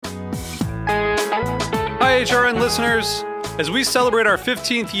HRN listeners. As we celebrate our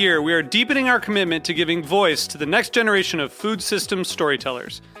 15th year, we are deepening our commitment to giving voice to the next generation of food systems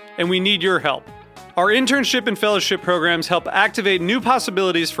storytellers, and we need your help. Our internship and fellowship programs help activate new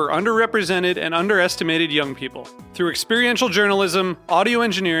possibilities for underrepresented and underestimated young people through experiential journalism, audio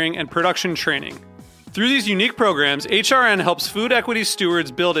engineering, and production training. Through these unique programs, HRN helps food equity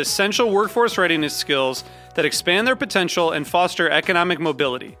stewards build essential workforce readiness skills that expand their potential and foster economic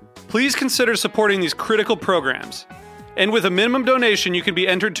mobility. Please consider supporting these critical programs. And with a minimum donation, you can be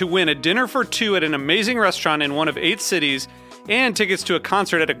entered to win a dinner for two at an amazing restaurant in one of 8 cities and tickets to a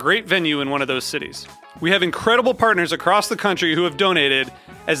concert at a great venue in one of those cities. We have incredible partners across the country who have donated,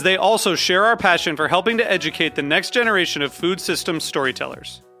 as they also share our passion for helping to educate the next generation of food systems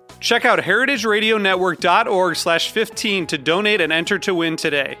storytellers. Check out heritageradionetwork.org/15 to donate and enter to win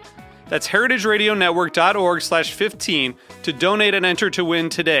today. That's heritageradionetwork.org/15 to donate and enter to win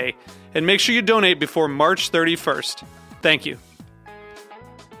today. And make sure you donate before March 31st. Thank you.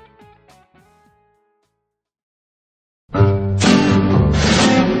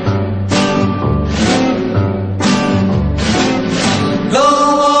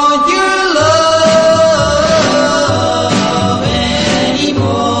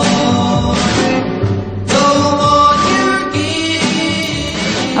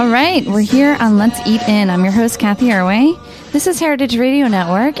 All right, we're here on Let's Eat In. I'm your host, Kathy Arway. This is Heritage Radio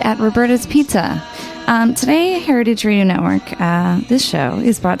Network at Roberta's Pizza. Today, Heritage Radio Network, this show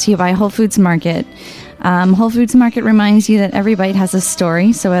is brought to you by Whole Foods Market. Whole Foods Market reminds you that every bite has a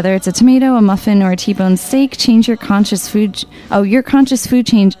story. So whether it's a tomato, a muffin, or a T-bone steak, change your conscious food. Your conscious food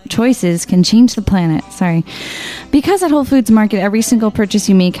choices can change the planet. Sorry. Because at Whole Foods Market, every single purchase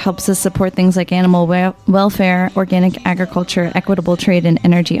you make helps us support things like animal welfare, organic agriculture, equitable trade, and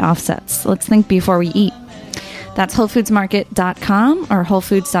energy offsets. Let's think before we eat. That's WholeFoodsMarket.com or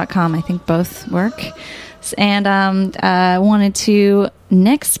WholeFoods.com. I think both work. And I wanted to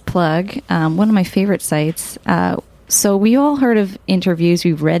next plug one of my favorite sites. So we all heard of interviews.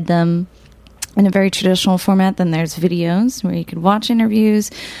 We've read them in a very traditional format. Then there's videos where you could watch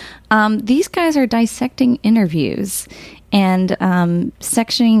interviews. These guys are dissecting interviews and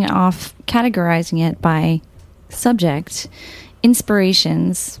sectioning off, categorizing it by subject,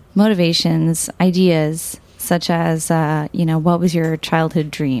 inspirations, motivations, ideas, such as, what was your childhood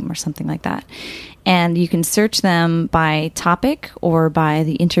dream or something like that. And you can search them by topic or by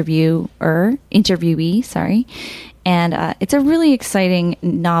the interviewee. And it's a really exciting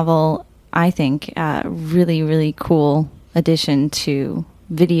novel, I think, really, really cool addition to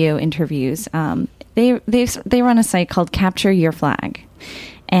video interviews. They run a site called Capture Your Flag.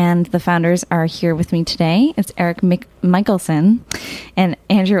 And the founders are here with me today. It's Eric Michelson and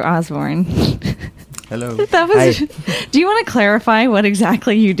Andrew Osborne. Hello. Do you want to clarify what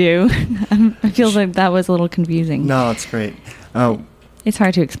exactly you do? I feel like that was a little confusing. No, it's great. It's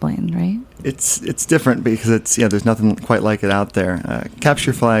hard to explain, right? It's different because there's nothing quite like it out there.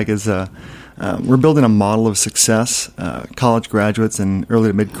 Capture Flag is we're building a model of success college graduates and early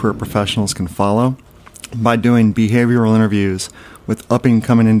to mid-career professionals can follow by doing behavioral interviews with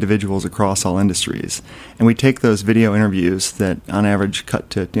up-and-coming individuals across all industries. And we take those video interviews that on average cut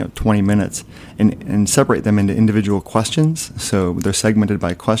to 20 minutes and separate them into individual questions. So they're segmented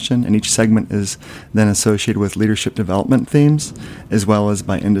by question, and each segment is then associated with leadership development themes as well as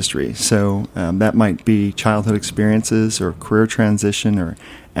by industry. So that might be childhood experiences or career transition or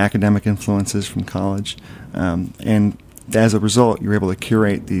academic influences from college. And as a result, you're able to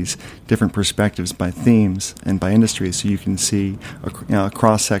curate these different perspectives by themes and by industry, so you can see a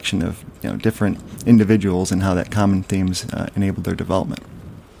cross-section of different individuals and how that common themes enable their development.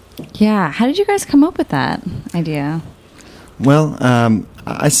 Yeah. How did you guys come up with that idea? Well,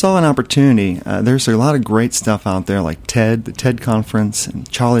 I saw an opportunity. There's a lot of great stuff out there like TED, the TED Conference, and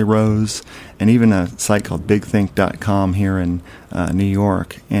Charlie Rose, and even a site called BigThink.com here in New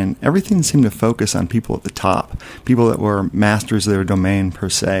York. And everything seemed to focus on people at the top, people that were masters of their domain per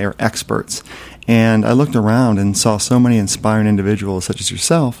se, or experts. And I looked around and saw so many inspiring individuals such as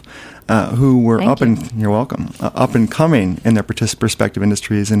yourself who were you're welcome, up and coming in their respective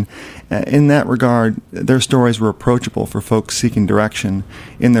industries. And in that regard, their stories were approachable for folks seeking direction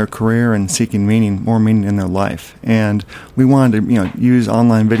in their career and seeking more meaning in their life. And we wanted to use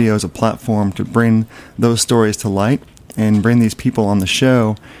online video as a platform to bring those stories to light and bring these people on the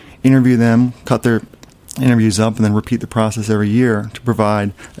show, interview them, cut their interviews up, and then repeat the process every year to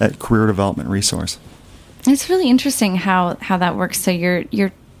provide that career development resource. It's really interesting how that works. So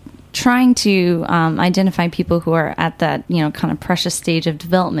you're trying to identify people who are at that kind of precious stage of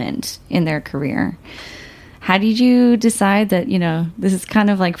development in their career. How did you decide that this is kind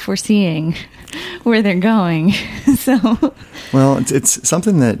of like foreseeing where they're going. So, well, it's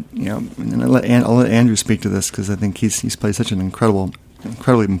something that, and I'll let Andrew speak to this because I think he's played such an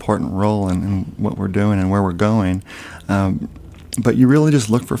incredibly important role in what we're doing and where we're going. But you really just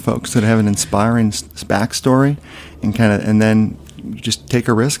look for folks that have an inspiring backstory, and then you just take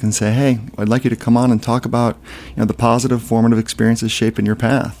a risk and say, hey, I'd like you to come on and talk about the positive formative experiences shaping your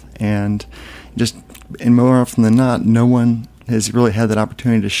path. And more often than not, no one has really had that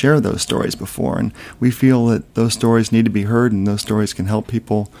opportunity to share those stories before. And we feel that those stories need to be heard, and those stories can help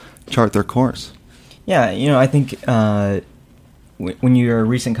people chart their course. Yeah, I think when you're a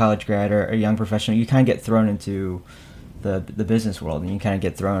recent college grad or a young professional, you kind of get thrown into the business world, and you kind of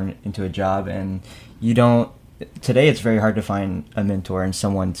get thrown into a job, and today it's very hard to find a mentor and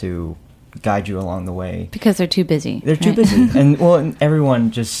someone to guide you along the way. Because they're too busy. They're too busy. And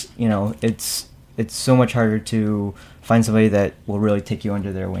everyone just, it's so much harder to find somebody that will really take you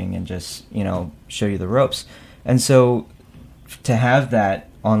under their wing and just, show you the ropes. And so to have that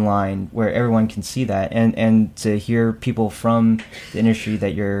online where everyone can see that, and to hear people from the industry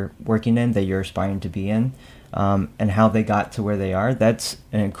that you're working in, that you're aspiring to be in, and how they got to where they are, that's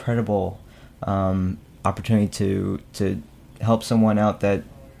an incredible opportunity to help someone out that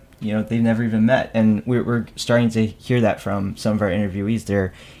they've never even met. And we're starting to hear that from some of our interviewees.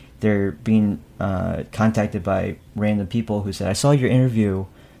 They're being contacted by random people who said, I saw your interview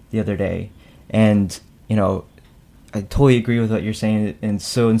the other day, and I totally agree with what you're saying, and it's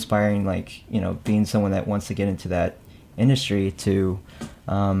so inspiring, being someone that wants to get into that industry, to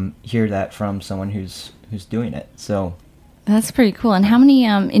hear that from someone who's doing it. So that's pretty cool. And how many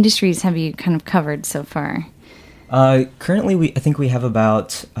industries have you kind of covered so far? Currently, I think we have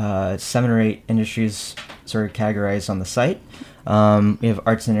about 7 or 8 industries sort of categorized on the site. We have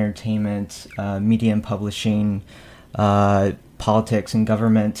arts and entertainment, media and publishing, politics and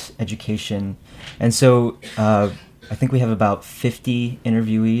government, education. And so I think we have about 50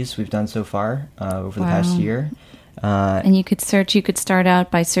 interviewees we've done so far over the past year. And you could start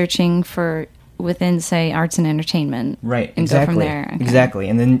out by searching for within, say, arts and entertainment. Right, and exactly. go from there. Okay. Exactly.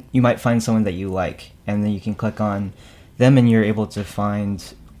 And then you might find someone that you like, and then you can click on them, and you're able to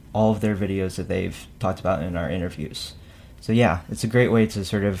find all of their videos that they've talked about in our interviews. So yeah, it's a great way to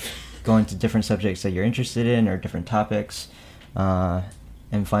sort of go into different subjects that you're interested in, or different topics,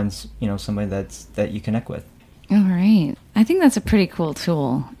 and find somebody that you connect with. All right, I think that's a pretty cool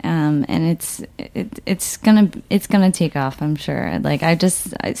tool, and it's gonna take off, I'm sure. Like I've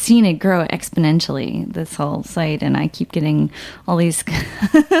seen it grow exponentially, this whole site, and I keep getting all these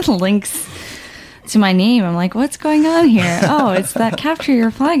links to my name. I'm like, what's going on here? Oh, it's that Capture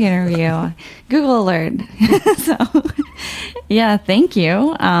Your Flag interview. Google alert. So, yeah, thank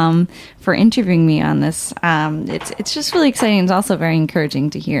you for interviewing me on this. It's just really exciting. It's also very encouraging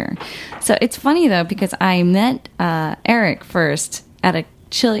to hear. So it's funny, though, because I met Eric first at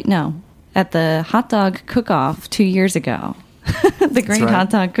the hot dog cook-off 2 years ago. The Great Hot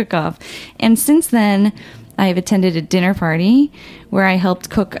Dog Cook-Off. And since then, I've attended a dinner party where I helped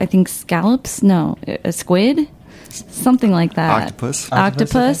cook, I think, scallops? No, a squid? Something like that.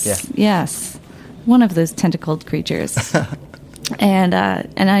 Octopus? Yeah. Yes. One of those tentacled creatures. And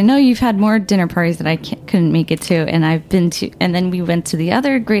I know you've had more dinner parties that I couldn't make it to, and I've been to, and then we went to the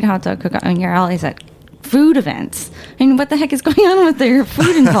other Great Hot Dog Cook-Off, and you're always at food events. I mean, what the heck is going on with your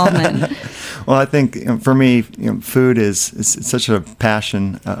food involvement? Well, I think for me, food is such a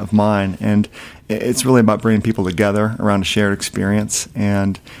passion of mine, and it's really about bringing people together around a shared experience.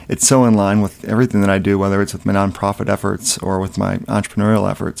 And it's so in line with everything that I do, whether it's with my nonprofit efforts or with my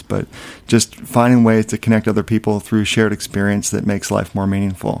entrepreneurial efforts. But just finding ways to connect other people through shared experience that makes life more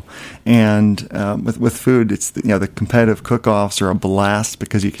meaningful. And with food, it's the competitive cook-offs are a blast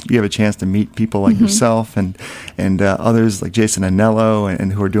because you have a chance to meet people like yourself and others like Jason Anello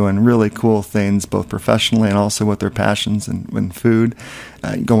and who are doing really cool things both professionally and also with their passions and food.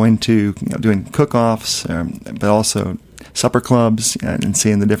 Going to doing cook-offs, but also supper clubs and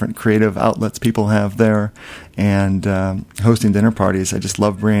seeing the different creative outlets people have there, and hosting dinner parties. I just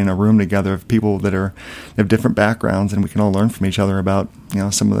love bringing a room together of people that have different backgrounds, and we can all learn from each other about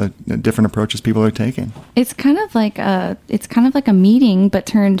some of the different approaches people are taking. It's kind of like a meeting, but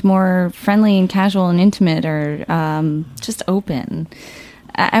turned more friendly and casual and intimate, or just open.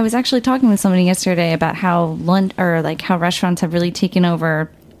 I was actually talking with somebody yesterday about how how restaurants have really taken over.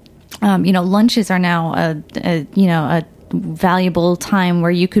 Lunches are now a valuable time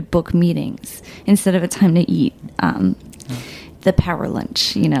where you could book meetings instead of a time to eat. The power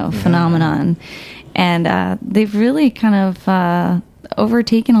lunch, phenomenon, and they've really kind of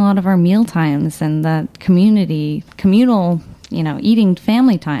overtaken a lot of our meal times and that communal eating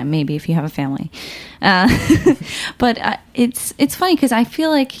family time, maybe if you have a family. But it's funny because I feel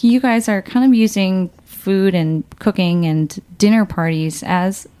like you guys are kind of using food and cooking and dinner parties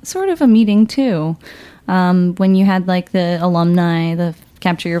as sort of a meeting too. When you had like the alumni, the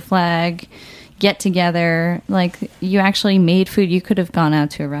Capture Your Flag get together, like you actually made food. You could have gone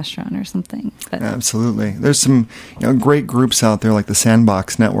out to a restaurant or something. But. Absolutely. There's some great groups out there like the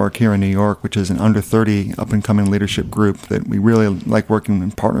Sandbox Network here in New York, which is an under 30 up and coming leadership group that we really like working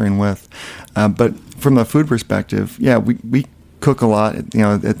and partnering with. But from a food perspective, we cook a lot.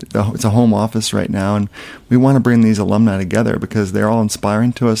 It's a home office right now, and we want to bring these alumni together because they're all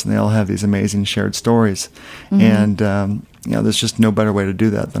inspiring to us and they all have these amazing shared stories. And there's just no better way to do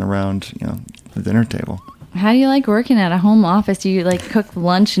that than around the dinner table. How do you like working at a home office? Do you like cook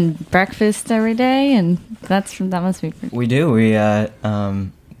lunch and breakfast every day? And that must be pretty. We do.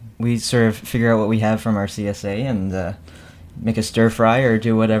 We sort of figure out what we have from our CSA and make a stir fry or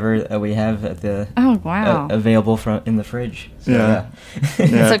do whatever we have at the available in the fridge. So,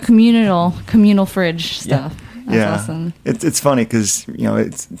 It's a communal fridge stuff. That's awesome. It's funny because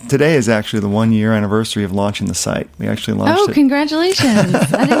today is actually the 1 year anniversary of launching the site. We actually launched it. Oh, congratulations!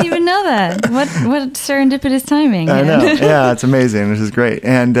 I didn't even know that. What serendipitous timing! I know. Yeah, it's amazing. This is great,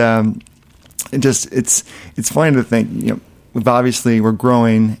 and it's funny to think. We're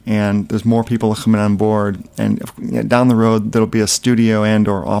growing, and there's more people coming on board. And down the road, there'll be a studio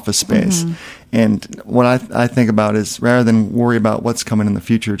and/or office space. Mm-hmm. And what I think about is rather than worry about what's coming in the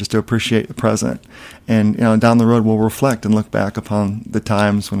future, just to appreciate the present. And down the road, we'll reflect and look back upon the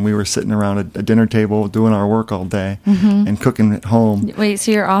times when we were sitting around a dinner table doing our work all day and cooking at home. Wait,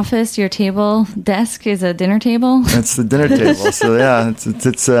 so your office, your table, desk is a dinner table? That's the dinner table. So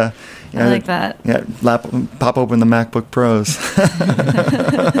it's I like that. Yeah, pop open the MacBook Pros.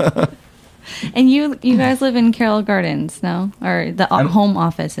 And you guys live in Carroll Gardens, no? Or the home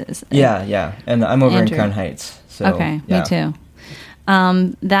offices? Yeah. And I'm over in Crown Heights. So, okay, me too.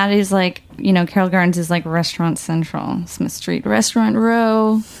 That is like, Carroll Gardens is like Restaurant Central, Smith Street Restaurant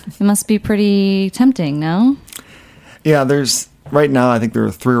Row. It must be pretty tempting, no? Yeah, right now, I think there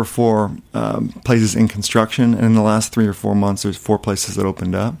are 3 or 4 places in construction. And in the last 3 or 4 months, there's 4 places that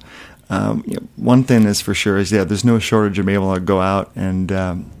opened up. One thing is for sure is there's no shortage of being able to go out and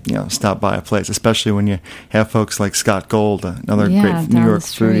stop by a place, especially when you have folks like Scott Gold, another great New York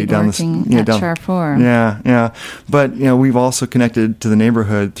foodie down Char 4. Yeah. But we've also connected to the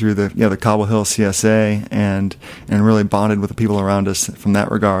neighborhood through the Cobble Hill CSA and really bonded with the people around us from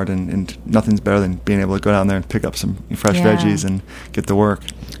that regard. And nothing's better than being able to go down there and pick up some fresh veggies and get to work.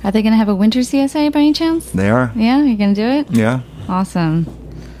 Are they going to have a winter CSA by any chance? They are. Yeah, you're going to do it? Yeah. Awesome.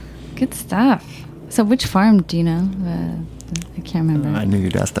 Good stuff. So which farm do you know? I can't remember. I knew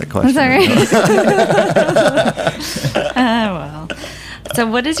you'd ask that question. Sorry. Well. So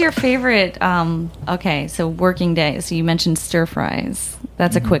what is your favorite, so working day. So you mentioned stir fries.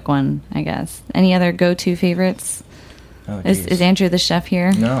 That's a quick one, I guess. Any other go-to favorites? Oh, is Andrew the chef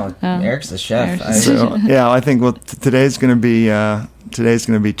here? No, Eric's the chef. I think today's going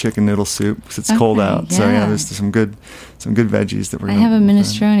to be chicken noodle soup because it's cold out. Yeah. So there's some good veggies that we're. I have a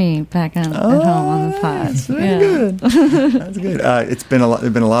minestrone back at home on the pot. That's very good. That's good. There's been a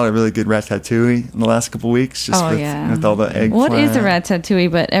lot of really good ratatouille in the last couple of weeks. Just with all the eggplant. What is a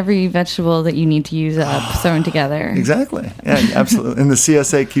ratatouille? But every vegetable that you need to use up thrown together. Exactly. Yeah, absolutely. And the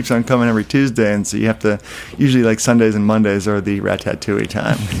CSA keeps on coming every Tuesday, and so you have to usually like Sundays and Mondays are the ratatouille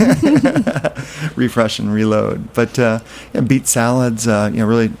time. Refresh and reload. But beet salads.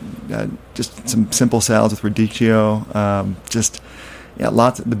 Really just some simple salads with radicchio.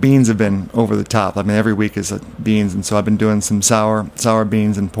 Lots. The beans have been over the top. I mean, every week is beans, and so I've been doing some sour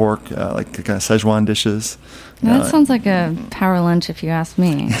beans and pork, like kind of Szechuan dishes. That sounds like a power lunch, if you ask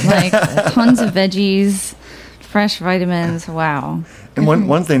me. Like tons of veggies, fresh vitamins. Wow. And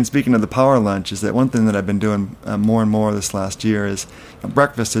one thing, speaking of the power lunch, is that one thing that I've been doing more and more this last year is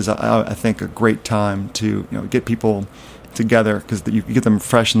breakfast is, I think, a great time to get people together because you get them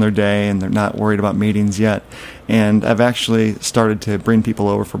fresh in their day and they're not worried about meetings yet. And I've actually started to bring people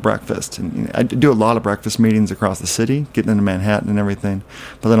over for breakfast. And I do a lot of breakfast meetings across the city, getting into Manhattan and everything.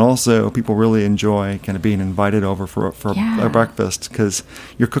 But then also people really enjoy kind of being invited over for a breakfast because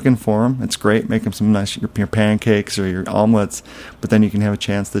you're cooking for them. It's great. Make them some nice your pancakes or your omelets. But then you can have a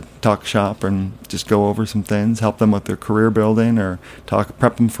chance to talk shop and just go over some things, help them with their career building or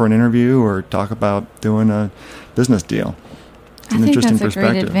prep them for an interview or talk about doing a business deal. I think that's a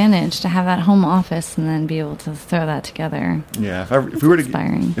great advantage to have that home office and then be able to throw that together. Yeah, if we were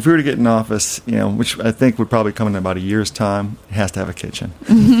to get an office, which I think would probably come in about a year's time, it has to have a kitchen.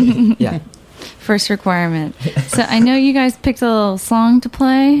 Yeah. first requirement. So I know you guys picked a little song to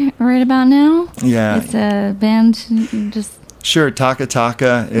play right about now. Yeah. It's a band, just Sure, Taka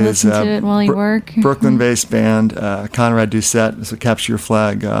Taka is listen to it while you work. Brooklyn-based band. Conrad Doucette is a Capture Your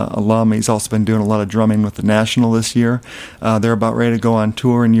Flag alum. He's also been doing a lot of drumming with the National this year. They're about ready to go on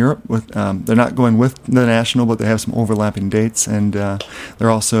tour in Europe. They're not going with the National, but they have some overlapping dates, and they're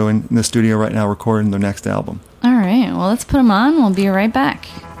also in the studio right now recording their next album. All right, well, let's put them on. We'll be right back.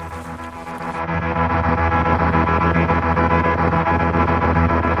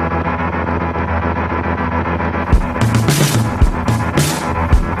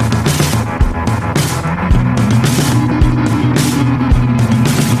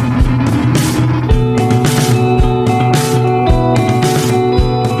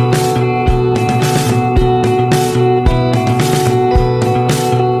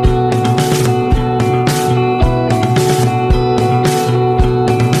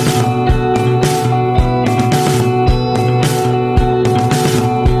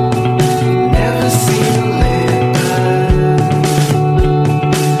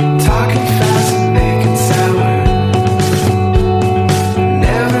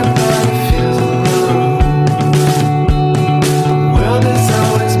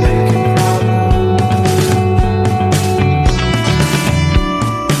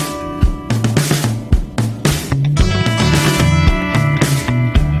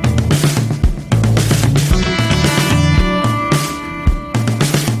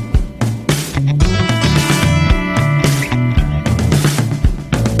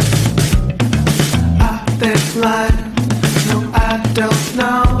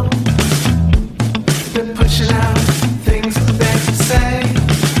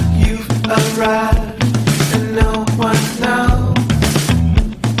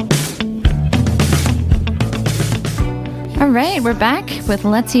 We're back with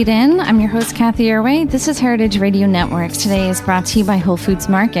Let's Eat In. I'm your host, Kathy Irway. This is Heritage Radio Network. Today is brought to you by Whole Foods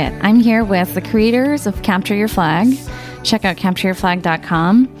Market. I'm here with the creators of Capture Your Flag. Check out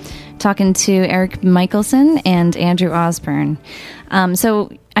captureyourflag.com. Talking to Eric Michelson and Andrew Osborne.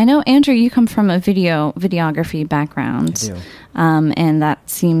 So I know, Andrew, you come from a videography background. I do. And that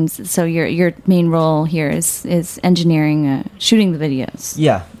seems, so your main role here is engineering, shooting the videos.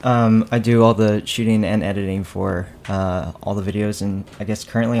 Yeah, I do all the shooting and editing for all the videos, and I guess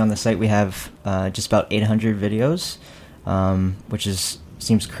currently on the site we have just about 800 videos, which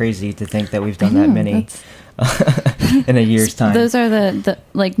seems crazy to think that we've done that many in a year's time. Those are the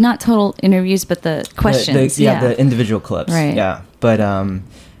like, not total interviews, but the questions. The individual clips. Right. Yeah, but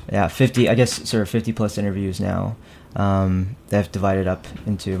 50, I guess, sort of 50 plus interviews now. They've divided up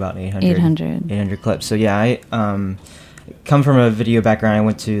into about 800 clips. So yeah, I come from a video background. I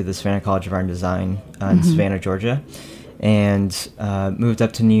went to the Savannah College of Art and Design in Savannah, Georgia, and moved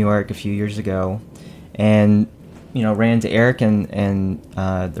up to New York a few years ago, and ran into Eric, and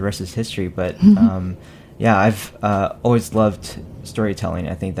the rest is history. But I've always loved storytelling.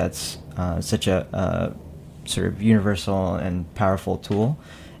 I think that's such a sort of universal and powerful tool,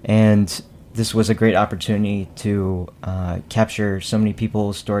 and this was a great opportunity to capture so many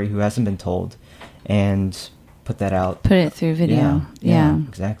people's story who hasn't been told, and put that out. Put it through video. Yeah,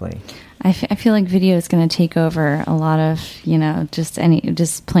 exactly. I feel like video is going to take over a lot of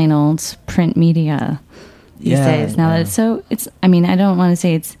just plain old print media these days. Now that I don't want to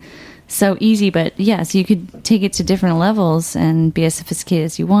say it's so easy, but yes, you could take it to different levels and be as sophisticated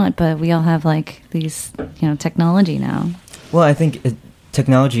as you want. But we all have like these technology now. Well, I think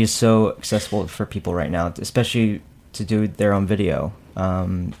technology is so accessible for people right now, especially to do their own video.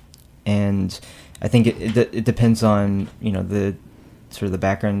 And I think it depends on, the sort of the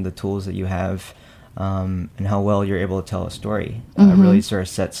background, the tools that you have, and how well you're able to tell a story. Really sort of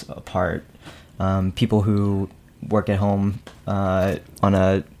sets apart people who work at home on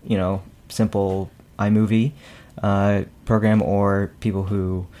a, simple iMovie program, or people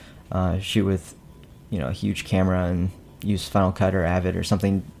who shoot with, a huge camera and use Final Cut or Avid or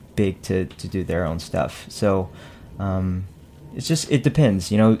something big to do their own stuff. So it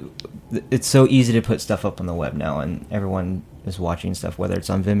depends. It's so easy to put stuff up on the web now, and everyone is watching stuff, whether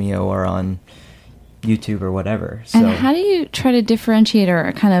it's on Vimeo or on YouTube or whatever. So, and how do you try to differentiate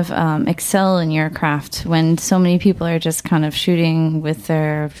or kind of excel in your craft when so many people are just kind of shooting with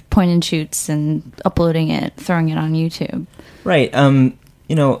their point and shoots and uploading it, throwing it on YouTube? Right.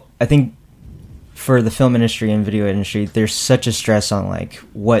 I think for the film industry and video industry, there's such a stress on like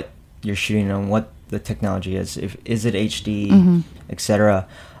what you're shooting on, what the technology is, is it HD, etc.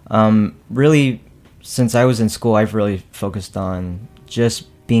 Really, since I was in school, I've really focused on just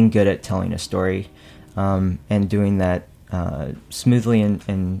being good at telling a story, and doing that smoothly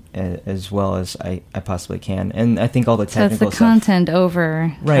and as well as I possibly can. And I think all the technical so it's the stuff, content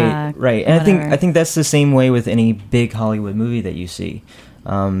over right. And I think that's the same way with any big Hollywood movie that you see.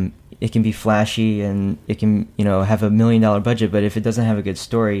 It can be flashy and it can have $1 million budget, but if it doesn't have a good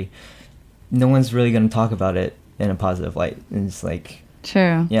story, no one's really going to talk about it in a positive light. And it's like,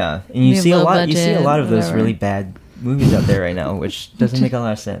 true. Yeah, and you see a lot of those really bad movies out there right now, which doesn't make a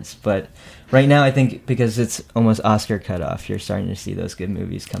lot of sense. But right now, I think because it's almost Oscar cutoff, you're starting to see those good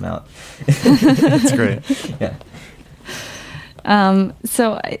movies come out. That's great. Yeah.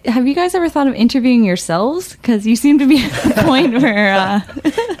 So have you guys ever thought of interviewing yourselves? Because you seem to be at the point where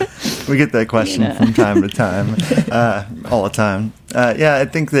we get that question from time to time, all the time. Yeah, I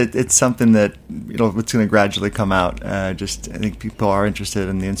think that it's something that it's going to gradually come out. I think people are interested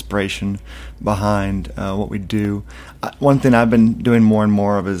in the inspiration behind what we do. One thing I've been doing more and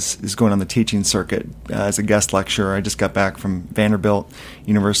more of is going on the teaching circuit as a guest lecturer. I just got back from Vanderbilt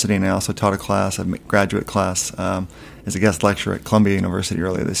University, and I also taught a graduate class as a guest lecturer at Columbia University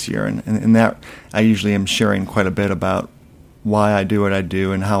earlier this year. And in that, I usually am sharing quite a bit about why I do what I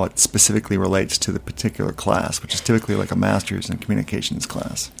do and how it specifically relates to the particular class, which is typically like a master's in communications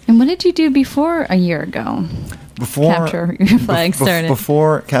class. And what did you do before a year ago? Before Capture Your Flag started.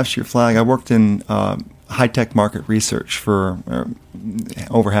 Before Capture Your Flag, I worked in high-tech market research for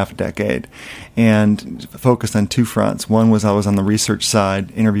over half a decade and focused on two fronts. One was I was on the research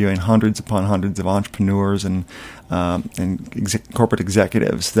side, interviewing hundreds upon hundreds of entrepreneurs and corporate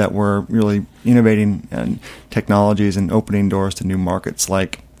executives that were really innovating technologies and opening doors to new markets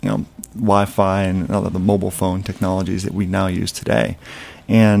like Wi-Fi and other the mobile phone technologies that we now use today.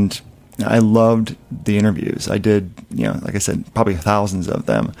 And I loved the interviews. I did, like I said, probably thousands of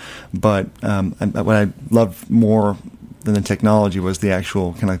them. But what I loved more than the technology was the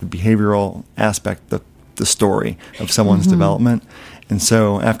actual kind of like the behavioral aspect, the story of someone's development. And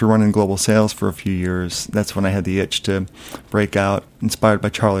so after running global sales for a few years, that's when I had the itch to break out, inspired by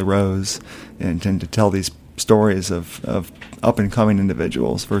Charlie Rose, and to tell these stories of up-and-coming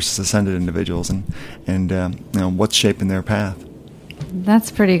individuals versus ascended individuals and what's shaping their path.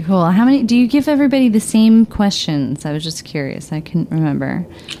 That's pretty cool. How many do you give everybody the same questions? I was just curious. I couldn't remember.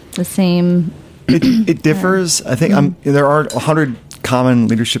 The same. It differs. I think there are 100 common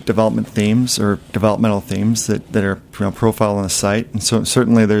leadership development themes or developmental themes that are profiled on the site, and so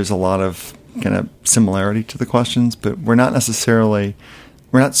certainly there's a lot of kind of similarity to the questions, but we're not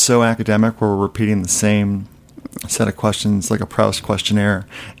so academic where we're repeating the same set of questions like a Proust questionnaire,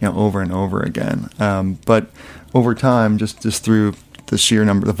 over and over again. But over time, just through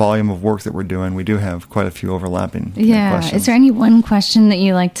the volume of work that we're doing, we do have quite a few overlapping questions. Is there any one question that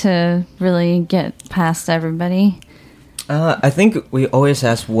you like to really get past everybody? I think we always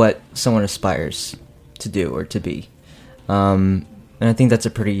ask what someone aspires to do or to be. And I think that's a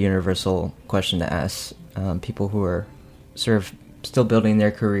pretty universal question to ask people who are sort of still building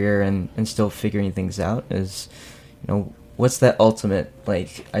their career and still figuring things out is, what's that ultimate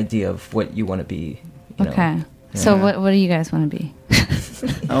idea of what you want to be? Okay. Yeah. So what do you guys want to be?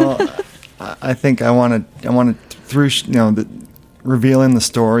 I think I want to through revealing the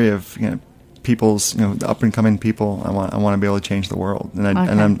story of people's the up and coming people. I want to be able to change the world, and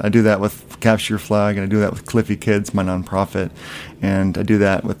I do that with Capture Your Flag, and I do that with Cliffy Kids, my nonprofit, and I do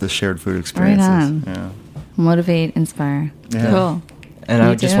that with the Shared Food Experiences. Right on. Yeah. Motivate, inspire. Yeah. Cool. And I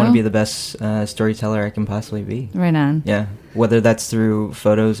would just want to be the best storyteller I can possibly be. Right on. Yeah, whether that's through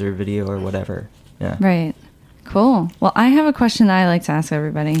photos or video or whatever. Yeah. Right. Cool. Well, I have a question that I like to ask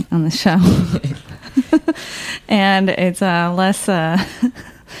everybody on the show. And it's less, I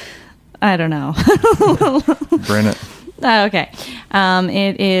don't know. Bring it. Okay.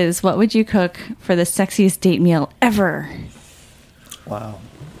 It is, what would you cook for the sexiest date meal ever? Wow.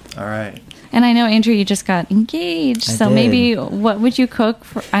 All right. And I know, Andrew, you just got engaged. I so did. Maybe what would you cook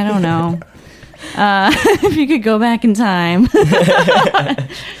for, I don't know. If you could go back in time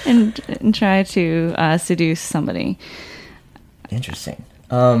and try to seduce somebody. Interesting.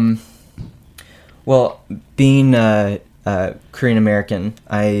 Well, being Korean American,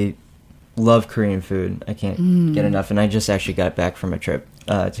 I love Korean food. I can't get enough. And I just actually got back from a trip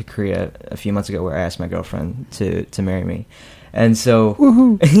to Korea a few months ago where I asked my girlfriend to marry me. And so...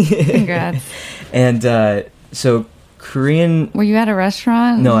 Congrats. And so... Korean. Were you at a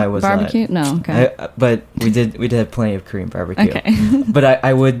restaurant? No, I was barbecue? not. No, okay. But we did have plenty of Korean barbecue. Okay. But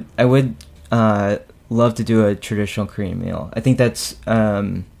I would love to do a traditional Korean meal. I think that's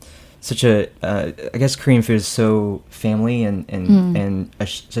such a. I guess Korean food is so family and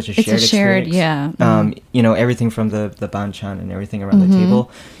such a shared shared experience. Yeah. Everything from the banchan and everything around the table.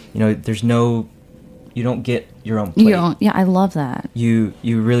 There's no you don't get your own plate. Yeah, I love that. You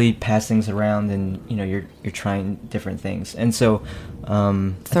really pass things around, and you're trying different things, and so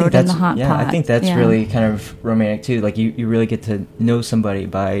throw it in the hot pot. I think that's really kind of romantic too. Like you really get to know somebody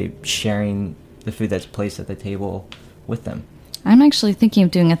by sharing the food that's placed at the table with them. I'm actually thinking of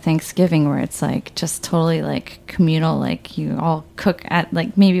doing a Thanksgiving where it's like just totally like communal, like you all cook at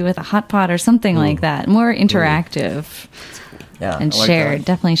like maybe with a hot pot or something like that. More interactive. Yeah, and like shared, that.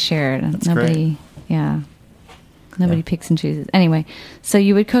 definitely shared. That's Nobody, great. Nobody picks and chooses. Anyway, so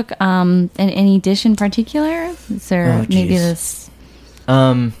you would cook any dish in particular? Is there maybe this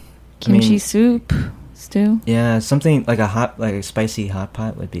kimchi soup, stew? Yeah, something like a spicy hot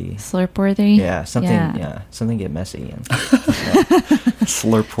pot would be Slurp worthy. Yeah, something get messy and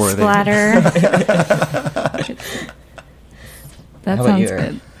Slurp worthy. Splatter. That How about sounds you?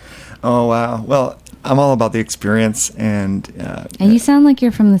 good. Oh wow! Well, I'm all about the experience, and And you sound like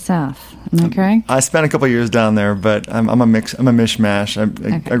you're from the South. Am I correct? I spent a couple of years down there, but I'm a mix. I'm a mishmash.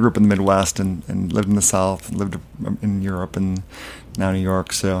 I grew up in the Midwest and lived in the South, lived in Europe, and now New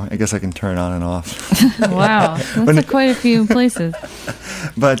York. So I guess I can turn on and off. Wow, that's quite a few places.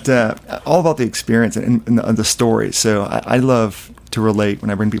 But all about the experience and the story. So I love to relate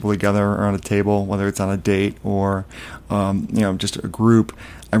when I bring people together around a table, whether it's on a date or just a group.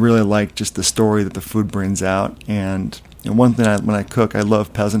 I really like just the story that the food brings out. And one thing when I cook, I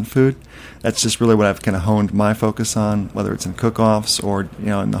love peasant food. That's just really what I've kind of honed my focus on, whether it's in cook-offs or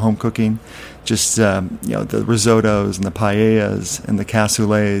in the home cooking. Just the risottos and the paellas and the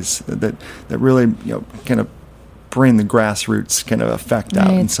cassoulets that really kind of bring the grassroots kind of effect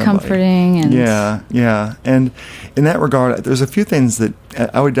out in It's somebody. comforting and Yeah. And in that regard, there's a few things that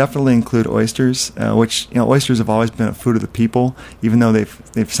I would definitely include oysters, which oysters have always been a food of the people, even though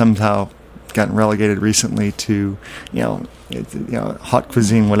they've somehow gotten relegated recently to hot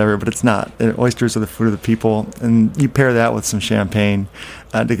cuisine, whatever. But it's not. Oysters are the food of the people, and you pair that with some champagne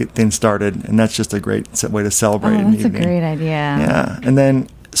to get things started, and that's just a great way to celebrate. Oh, that's a great idea. Yeah, and then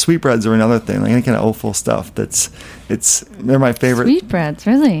sweetbreads are another thing, like any kind of offal stuff. They're my favorite. Sweetbreads,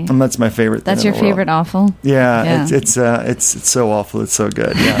 really? That's my favorite. That's thing your in the world. favorite offal? Yeah. It's so awful. It's so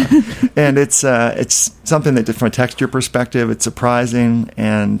good. Yeah, and it's something that, from a texture perspective, it's surprising,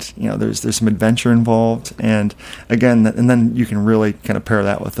 and there's some adventure involved, and again, and then you can really kind of pair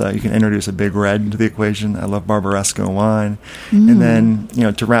that with you can introduce a big red into the equation. I love Barbaresco wine, and then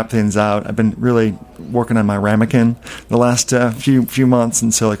to wrap things out, I've been really working on my ramekin the last few months,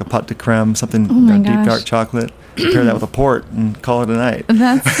 and so like a pâte de crème, something deep dark chocolate. Pair that with a port and call it a night.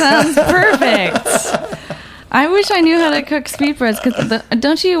 That sounds perfect. I wish I knew how to cook sweetbreads, because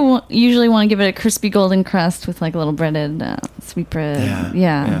don't you usually want to give it a crispy golden crust with like a little breaded sweetbread?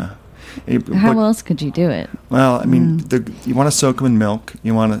 Yeah. How else could you do it? Well, I mean, you want to soak them in milk.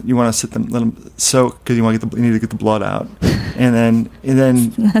 You want to let them soak because you need to get the blood out, and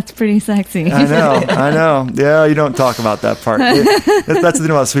then that's pretty sexy. I know. Yeah, you don't talk about that part. That's the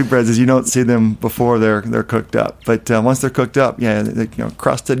thing about sweetbreads is you don't see them before they're cooked up. But once they're cooked up,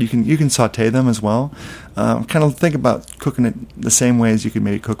 crusted, you can saute them as well. Kind of think about cooking it the same way as you could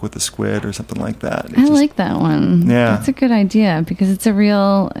maybe cook with a squid or something like that. I like that one. Yeah, that's a good idea because it's a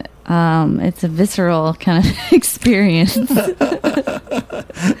real. It's a visceral kind of experience.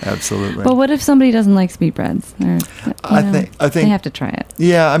 Absolutely. But what if somebody doesn't like sweetbreads? I think they have to try it.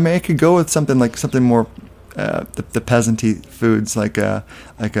 Yeah, I mean, I could go with something more the peasanty foods like a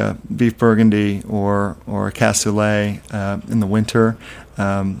beef burgundy or a cassoulet in the winter.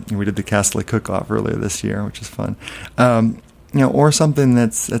 We did the cassoulet cook-off earlier this year, which is fun. Or something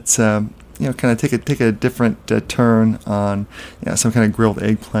that's kind of take a different turn on some kind of grilled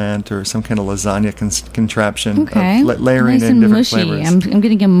eggplant or some kind of lasagna contraption. Okay. Of layering nice in different mushy. flavors. I'm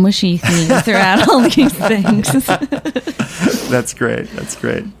getting a mushy theme throughout all these things. That's great.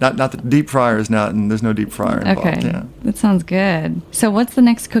 Not the deep fryer is not, and there's no deep fryer involved. Okay. Yeah. That sounds good. So what's the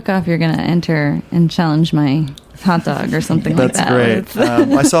next cook-off you're going to enter and challenge my hot dog or something like that? That's great.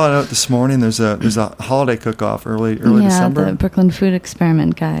 I saw a note this morning. There's a holiday cook-off early December. The Brooklyn Food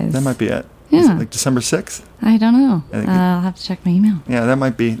Experiment guys. That might be it. Yeah. Is it like December 6th? I don't know. I think I'll have to check my email. Yeah, that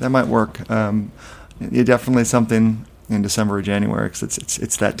might work. Definitely something in December or January because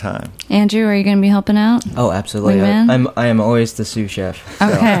it's that time. Andrew, are you going to be helping out? Oh, absolutely. I am always the sous chef. So.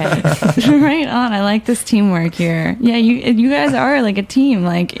 Okay. Right on. I like this teamwork here. Yeah, you guys are like a team,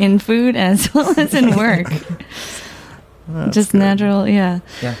 like in food as well as in work. Just good. Natural, yeah.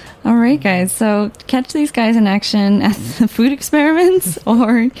 All right, guys. So catch these guys in action at the food experiments,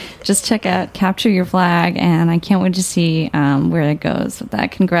 or just check out Capture Your Flag. And I can't wait to see where it goes with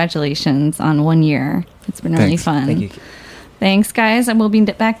that. Congratulations on 1 year. It's been really fun. Thank you. Thanks, guys. And we'll be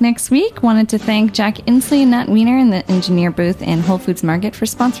back next week. Wanted to thank Jack Inslee and Nat Wiener in the Engineer booth and Whole Foods Market for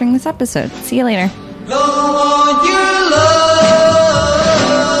sponsoring this episode. See you later. Lord, your love.